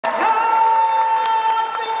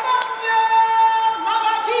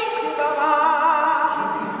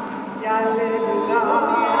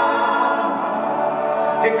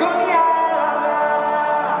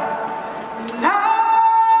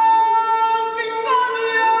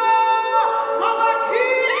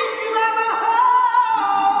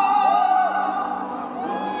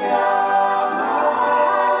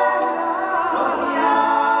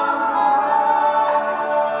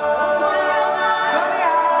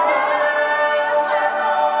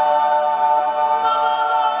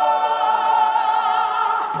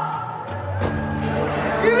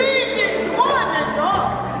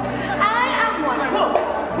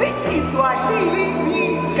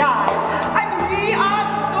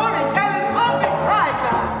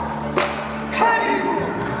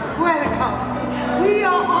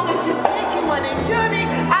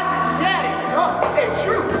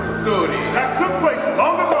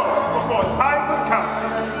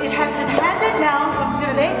has been handed down from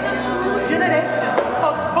generation to generation.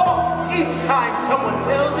 Of course, each time someone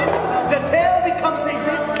tells it, the tale becomes a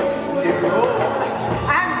bit evolved.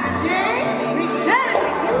 And today, we share it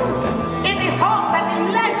with you in the hope that the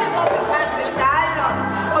lessons of the past will guide us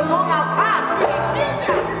along our path to the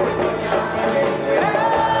future.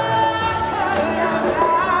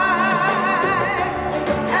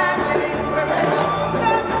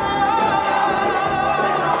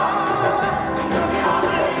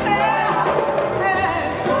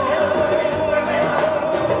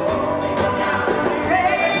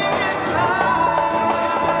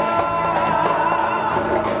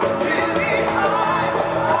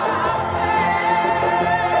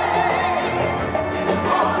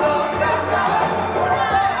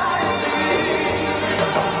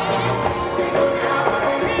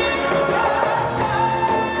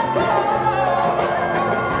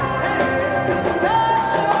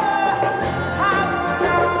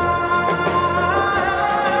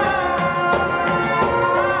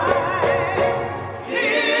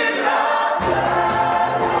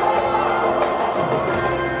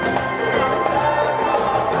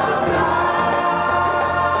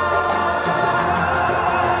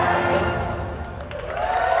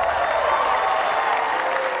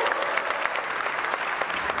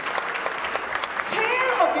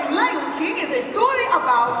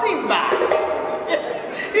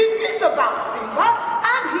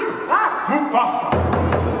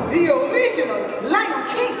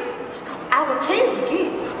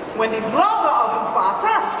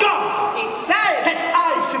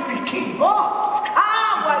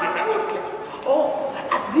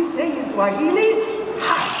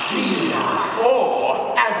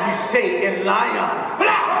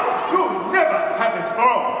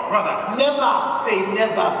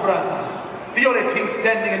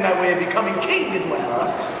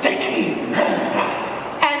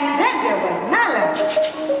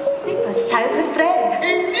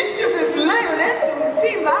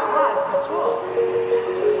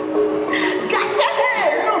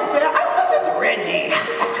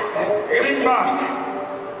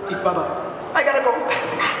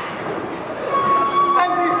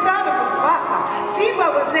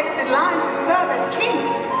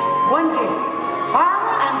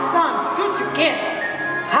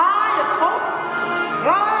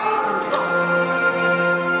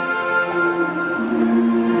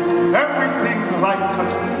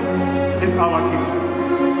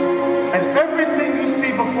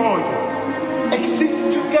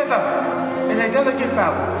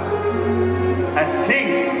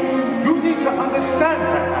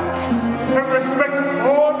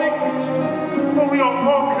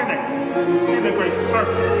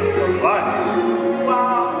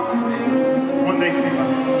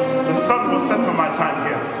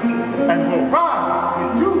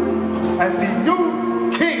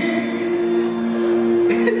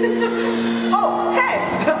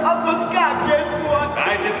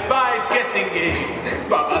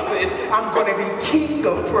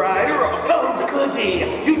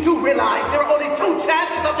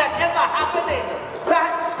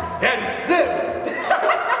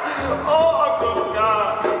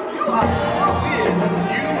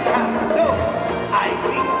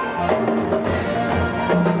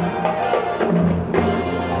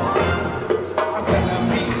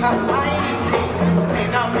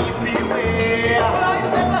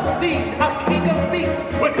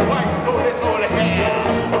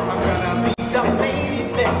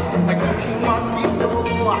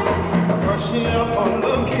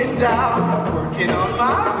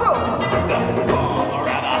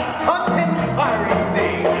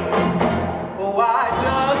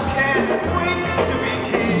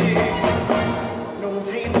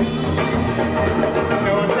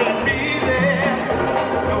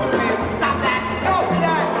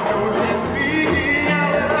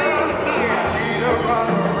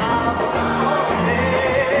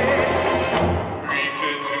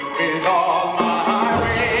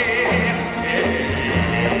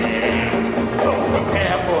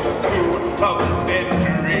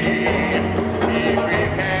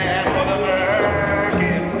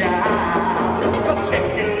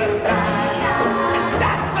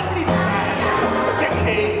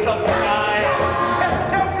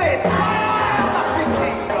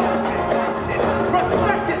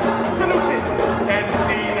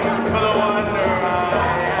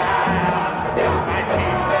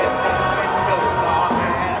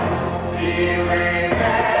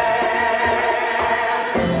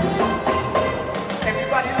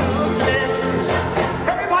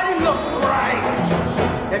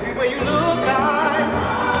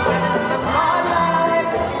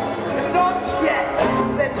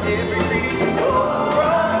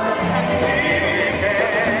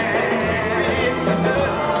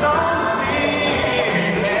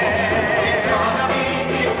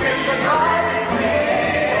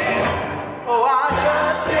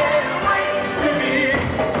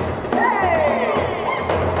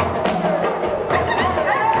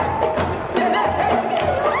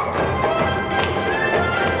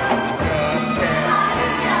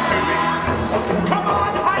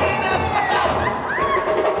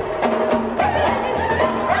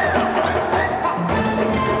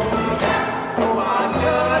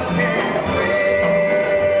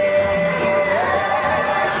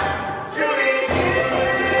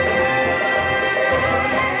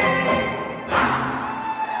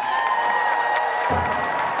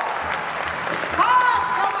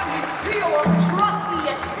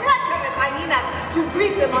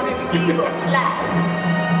 evil plan.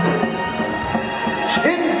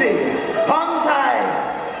 Kinsey, Bonsai,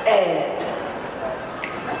 Ed.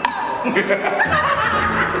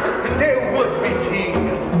 Their would-be king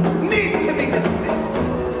needs to be dismissed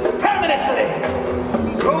permanently.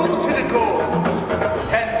 Go to the gorge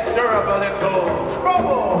and stir up a little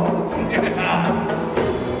trouble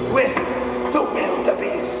with the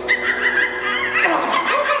wildebeest.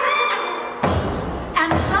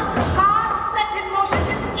 And thus God set in motion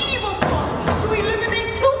his evil plot to eliminate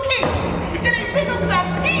two kings in a single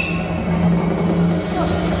stampede.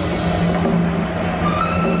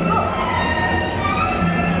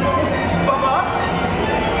 Mama?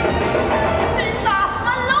 Simba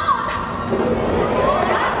alone!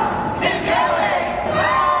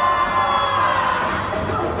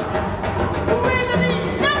 Wildebeest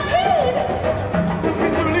stampede!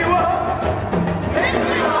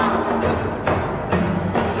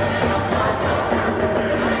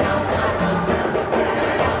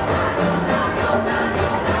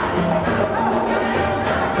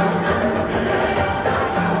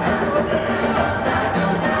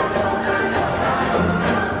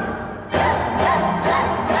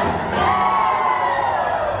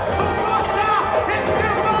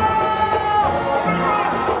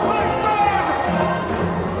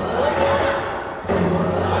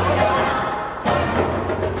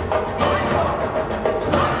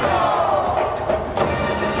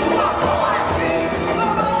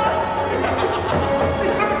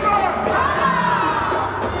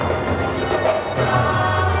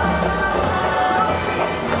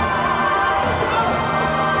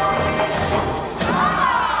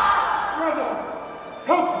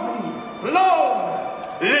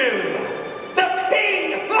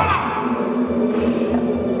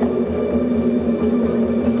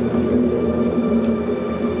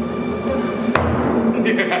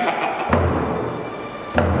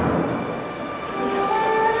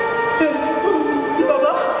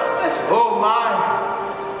 Oh my,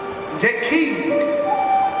 the king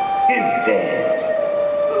is dead.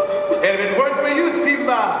 And if it weren't for you,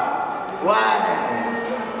 Simba, why,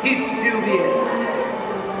 he'd still be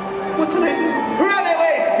alive. What did I do? Run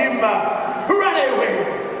away, Simba! Run away!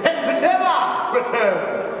 And to never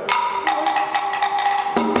return!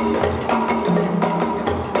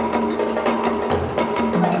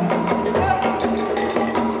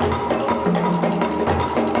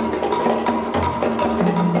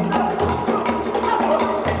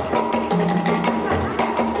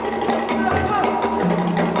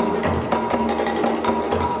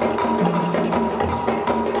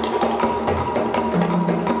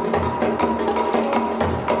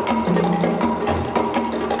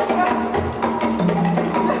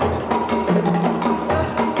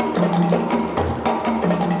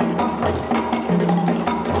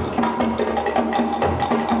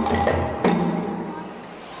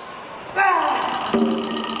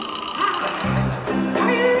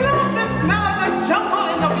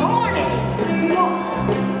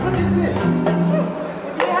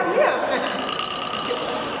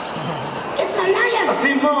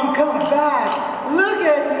 Timon, come back. Look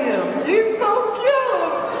at him. He's so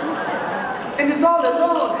cute. And he's all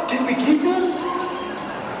alone. Can we keep him?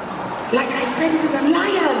 Like I said, he's a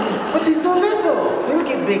lion. But he's so little. He'll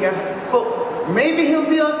get bigger. But maybe he'll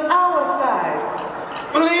be on our side.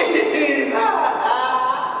 Please.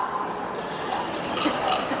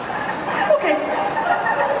 Okay.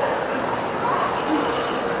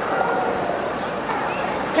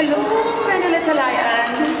 Hello, friendly little lion.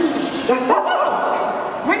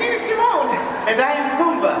 My name is Simone. And I am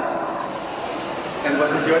Pumbaa. And what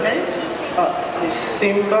is your name?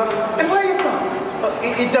 Simba. And where are you from?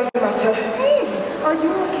 It doesn't matter. Hey, are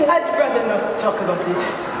you okay? I'd rather not talk about it.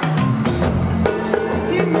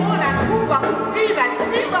 Timon and Pumbaa could see that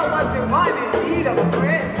Simba was the one in need of a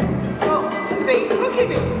friend. So they took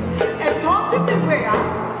him in and taught him the way out.